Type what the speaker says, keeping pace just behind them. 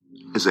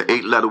It's an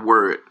 8-letter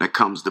word that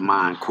comes to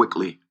mind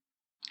quickly.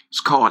 It's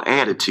called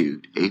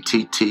attitude.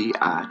 Attitude.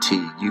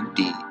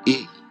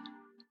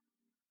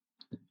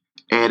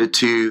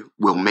 Attitude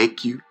will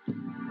make you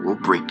or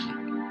break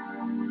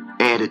you.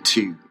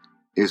 Attitude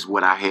is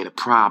what I had a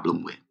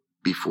problem with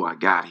before I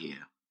got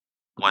here.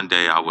 One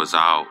day I was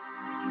out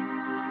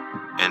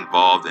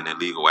involved in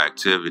illegal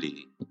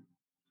activity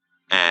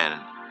and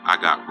I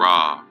got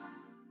robbed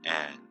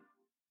and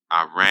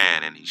I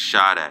ran and he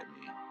shot at me.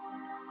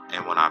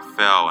 And when I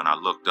fell and I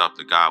looked up,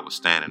 the guy was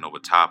standing over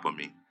top of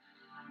me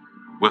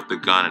with the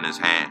gun in his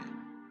hand.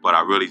 But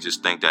I really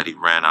just think that he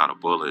ran out of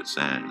bullets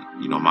and,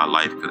 my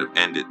life could have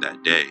ended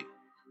that day.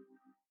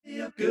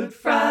 Feel Good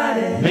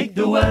Friday, make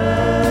the world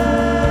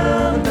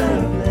a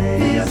better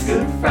place. Feel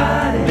Good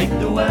Friday, make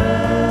the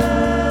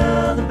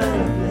world a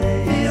better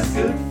place.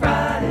 Feel Good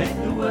Friday,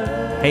 make the world.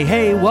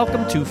 Hey,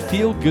 welcome to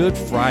Feel Good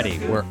Friday,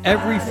 where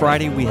every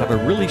Friday we have a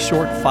really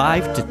short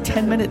 5 to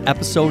 10 minute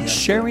episode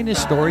sharing a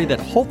story that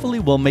hopefully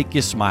will make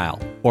you smile,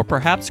 or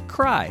perhaps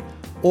cry,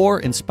 or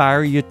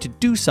inspire you to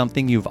do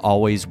something you've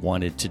always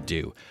wanted to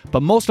do.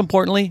 But most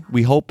importantly,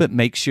 we hope it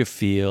makes you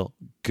feel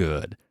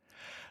good.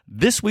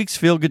 This week's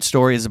Feel Good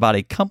story is about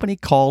a company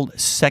called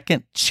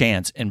Second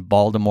Chance in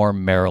Baltimore,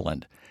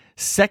 Maryland.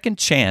 Second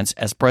Chance,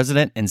 as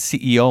President and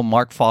CEO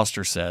Mark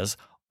Foster says,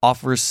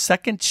 offers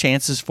second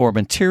chances for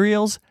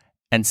materials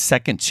and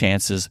second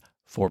chances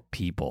for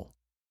people.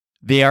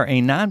 They are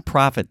a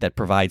nonprofit that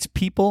provides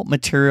people,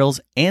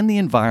 materials, and the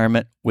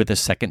environment with a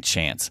second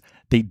chance.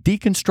 They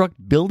deconstruct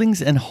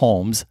buildings and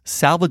homes,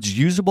 salvage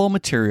usable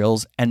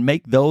materials, and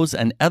make those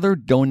and other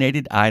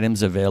donated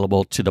items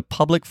available to the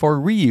public for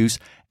reuse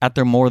at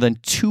their more than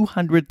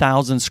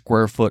 200,000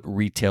 square foot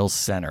retail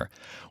center.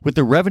 With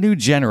the revenue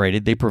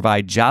generated, they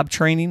provide job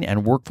training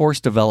and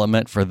workforce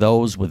development for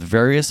those with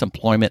various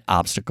employment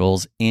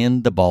obstacles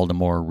in the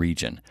Baltimore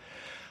region.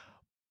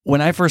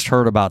 When I first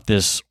heard about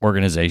this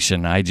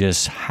organization, I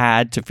just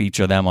had to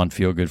feature them on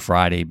Feel Good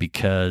Friday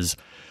because,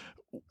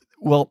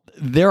 well,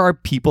 there are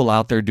people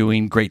out there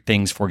doing great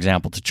things, for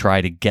example, to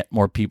try to get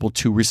more people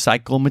to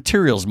recycle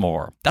materials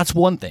more. That's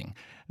one thing.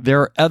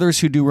 There are others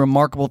who do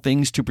remarkable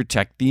things to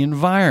protect the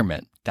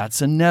environment.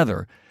 That's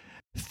another.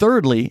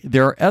 Thirdly,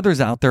 there are others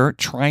out there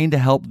trying to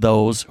help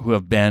those who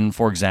have been,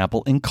 for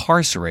example,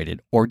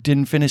 incarcerated or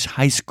didn't finish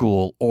high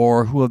school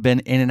or who have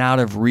been in and out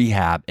of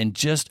rehab and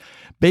just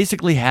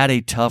basically had a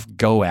tough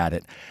go at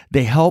it.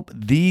 They help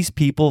these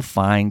people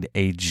find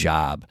a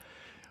job.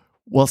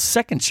 Well,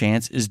 Second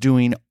Chance is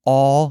doing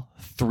all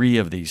three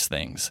of these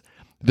things.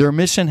 Their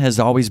mission has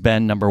always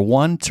been, number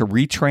one, to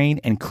retrain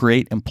and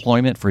create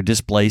employment for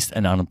displaced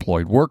and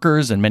unemployed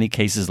workers, in many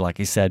cases, like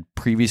I said,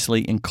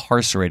 previously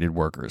incarcerated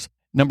workers.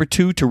 Number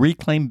two, to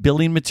reclaim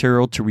building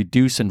material to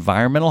reduce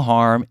environmental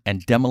harm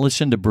and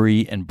demolition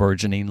debris in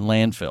burgeoning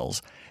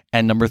landfills.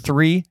 And number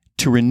three,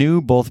 to renew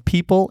both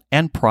people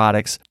and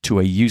products to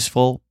a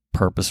useful,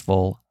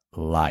 purposeful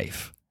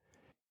life.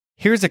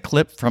 Here's a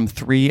clip from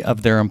three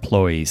of their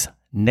employees,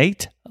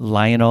 Nate,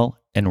 Lionel,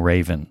 and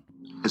Raven.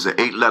 It's an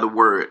 8-letter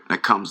word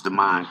that comes to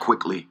mind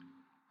quickly.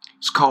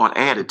 It's called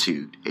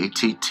attitude.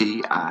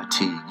 Attitude.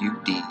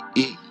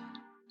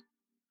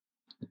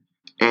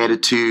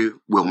 Attitude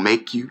will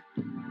make you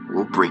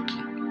or break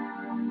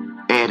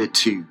you.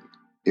 Attitude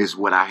is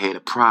what I had a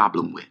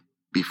problem with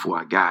before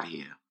I got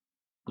here.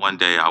 One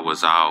day I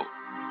was out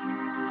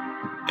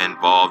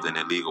involved in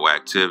illegal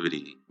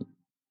activity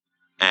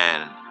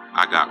and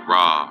I got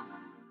robbed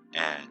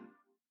and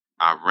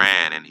I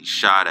ran and he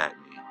shot at me.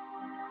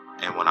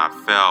 And when I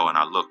fell and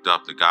I looked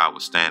up, the guy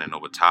was standing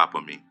over top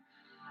of me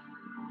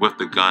with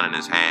the gun in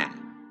his hand.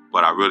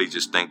 But I really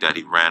just think that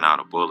he ran out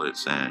of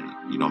bullets and,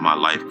 my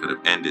life could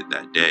have ended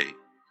that day.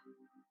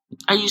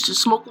 I used to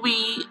smoke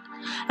weed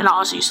and I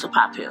also used to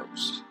pop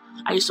pills.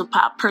 I used to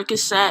pop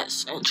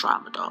Percocets and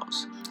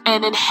Tramadols.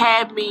 And it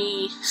had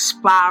me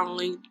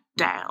spiraling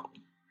down.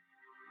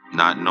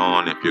 Not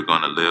knowing if you're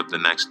going to live the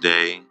next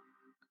day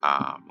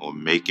or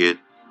make it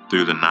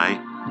through the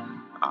night.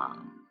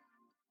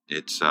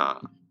 It's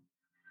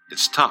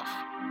tough.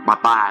 My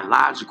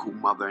biological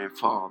mother and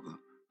father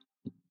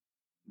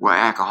were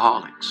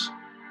alcoholics.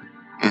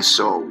 And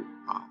so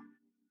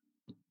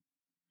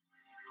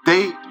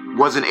they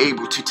wasn't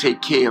able to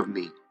take care of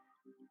me.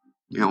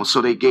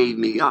 So they gave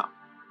me up.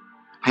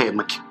 I had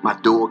my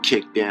door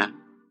kicked in.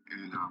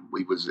 And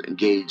we was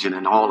engaging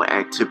in all the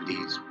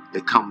activities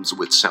that comes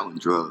with selling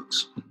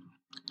drugs.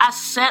 I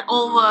sat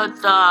over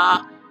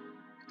the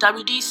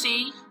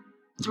WDC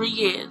 3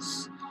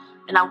 years.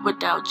 And I went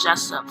down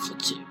Jessup for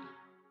 2.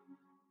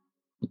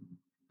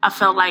 I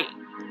felt like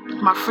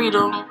my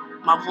freedom,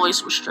 my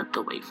voice was stripped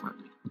away from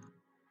me.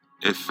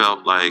 It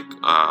felt like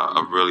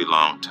a really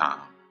long time,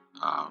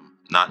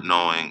 not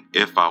knowing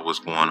if I was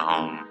going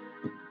home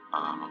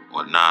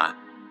or not.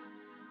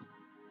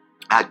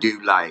 I do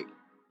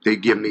they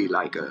give me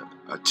like a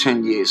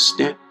 10-year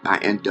stint. I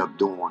end up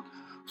doing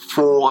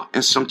 4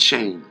 and some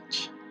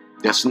change.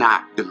 That's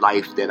not the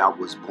life that I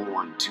was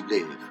born to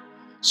live.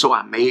 So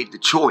I made the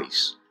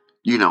choice,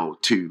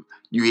 to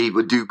You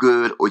either do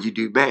good or you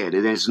do bad.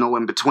 There's no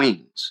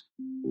in-betweens.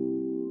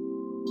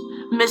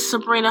 Miss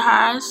Sabrina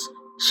Harris,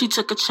 she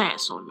took a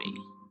chance on me.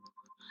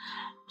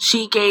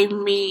 She gave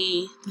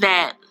me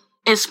that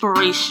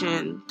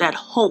inspiration, that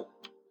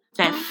hope,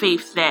 that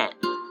faith that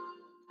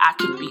I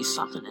could be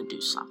something and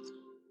do something.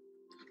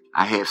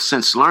 I have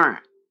since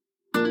learned,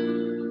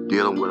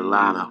 dealing with a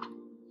lot of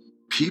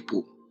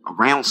people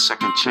around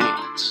Second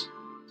Chance,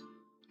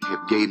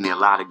 have gave me a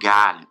lot of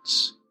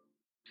guidance.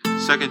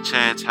 Second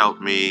Chance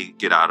helped me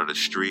get out of the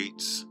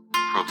streets,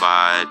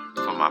 provide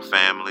for my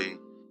family,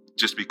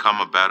 just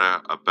become a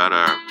better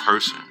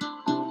person,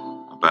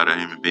 a better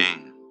human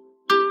being.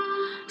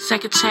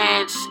 Second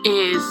Chance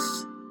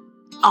is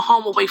a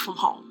home away from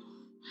home,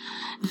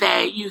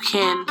 that you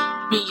can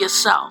be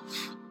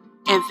yourself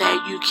and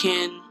that you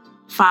can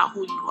find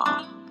who you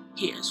are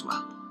here as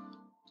well.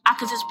 I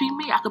could just be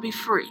me. I could be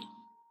free.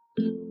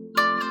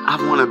 I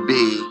want to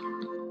be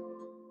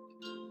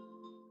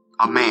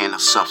a man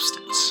of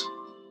substance.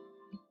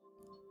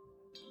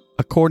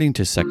 According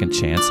to Second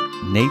Chance,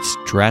 Nate's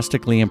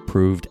drastically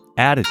improved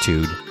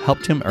attitude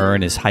helped him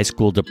earn his high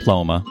school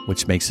diploma,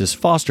 which makes his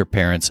foster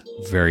parents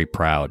very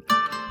proud.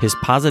 His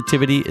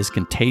positivity is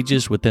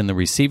contagious within the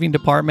receiving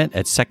department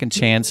at Second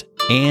Chance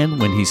and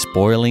when he's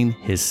spoiling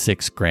his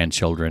 6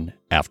 grandchildren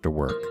after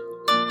work.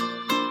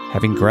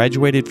 Having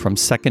graduated from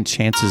Second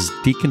Chance's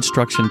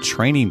deconstruction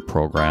training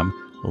program,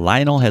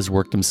 Lionel has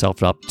worked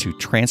himself up to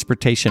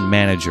transportation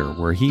manager,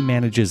 where he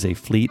manages a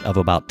fleet of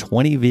about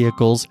 20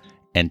 vehicles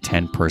and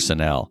 10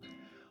 personnel.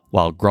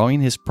 While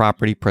growing his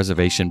property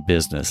preservation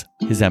business,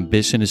 his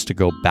ambition is to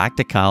go back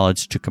to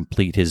college to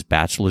complete his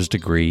bachelor's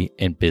degree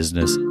in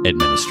business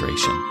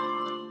administration.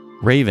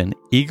 Raven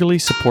eagerly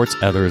supports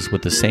others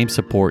with the same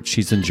support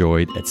she's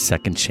enjoyed at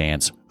Second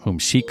Chance, whom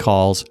she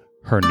calls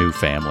her new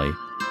family.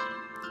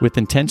 With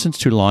intentions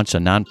to launch a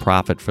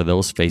nonprofit for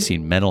those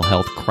facing mental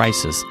health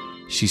crisis,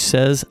 she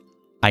says,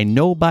 "I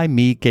know by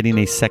me getting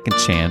a second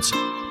chance,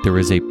 there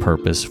is a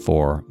purpose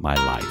for my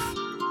life."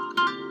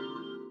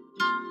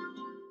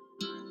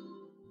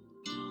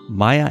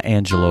 Maya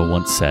Angelou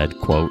once said,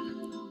 quote,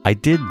 "I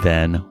did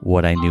then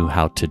what I knew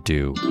how to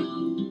do.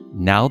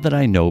 Now that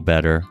I know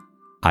better,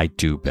 I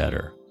do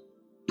better."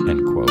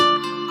 End quote.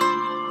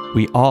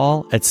 We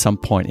all, at some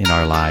point in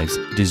our lives,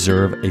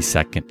 deserve a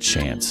second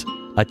chance,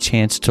 a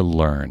chance to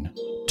learn,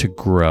 to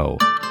grow,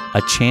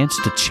 a chance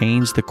to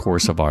change the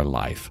course of our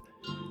life.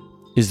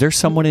 Is there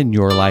someone in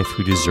your life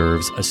who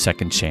deserves a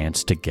second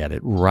chance to get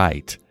it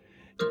right?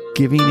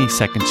 Giving a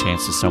second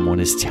chance to someone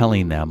is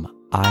telling them,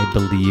 "I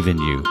believe in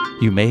you.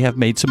 You may have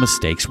made some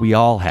mistakes, we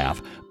all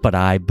have, but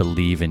I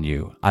believe in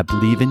you. I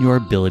believe in your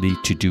ability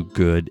to do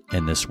good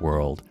in this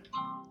world."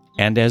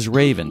 And as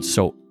Raven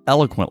so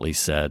eloquently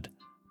said,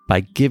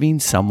 by giving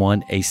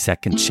someone a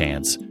second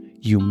chance,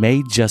 you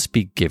may just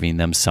be giving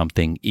them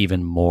something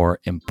even more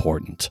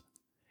important,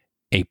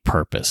 a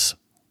purpose.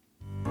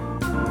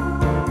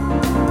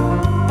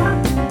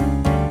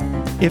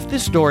 If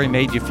this story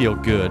made you feel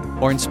good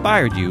or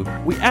inspired you,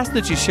 we ask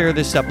that you share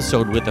this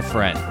episode with a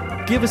friend.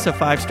 Give us a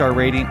 5-star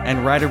rating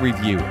and write a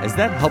review, as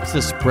that helps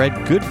us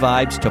spread good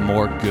vibes to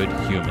more good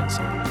humans.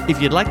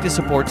 If you'd like to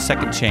support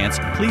Second Chance,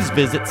 please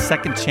visit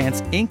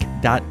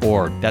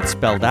secondchanceinc.org. That's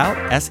spelled out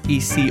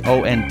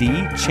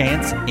SECOND,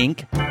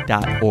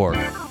 chanceinc.org.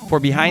 For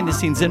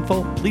behind-the-scenes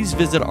info, please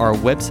visit our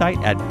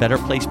website at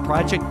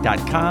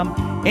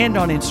betterplaceproject.com and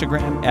on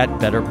Instagram at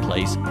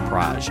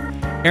betterplaceproj.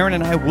 Aaron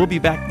and I will be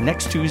back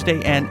next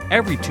Tuesday and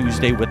every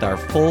Tuesday with our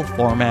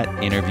full-format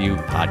interview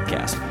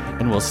podcast.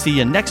 And we'll see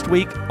you next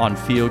week on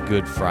Feel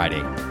Good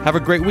Friday. Have a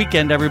great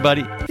weekend,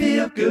 everybody.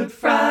 Feel Good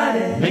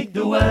Friday. Make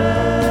the world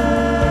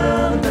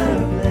a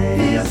better place.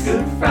 Feel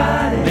Good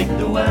Friday.